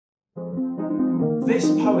This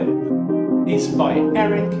poem is by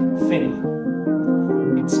Eric Finney.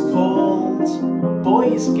 It's called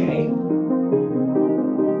Boys' Game.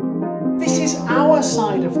 This is our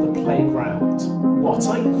side of the playground. What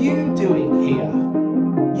are you doing here?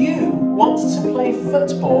 You want to play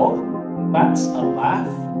football? That's a laugh.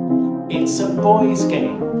 It's a boys'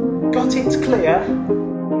 game. Got it clear?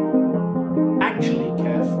 Actually,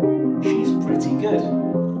 Kev, she's pretty good,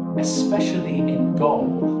 especially in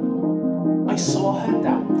goal. I saw her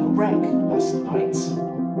down the rec last night.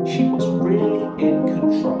 She was really in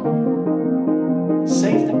control.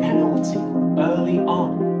 Saved a penalty early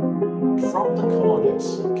on. From the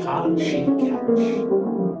corners, can't she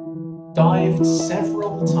catch? Dived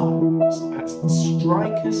several times at the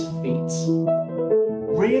striker's feet.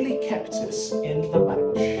 Really kept us in the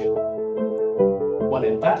match. Well,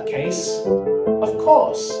 in that case, of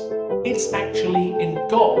course, it's actually in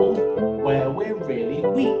goal where we're really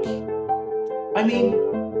weak. I mean,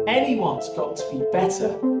 anyone's got to be better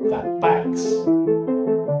than Bags.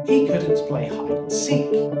 He couldn't play hide and seek.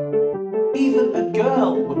 Even a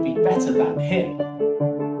girl would be better than him.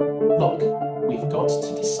 Look, we've got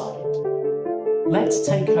to decide. Let's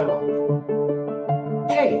take her on.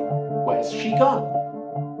 Hey, where's she gone?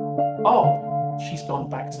 Oh, she's gone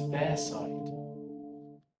back to their side.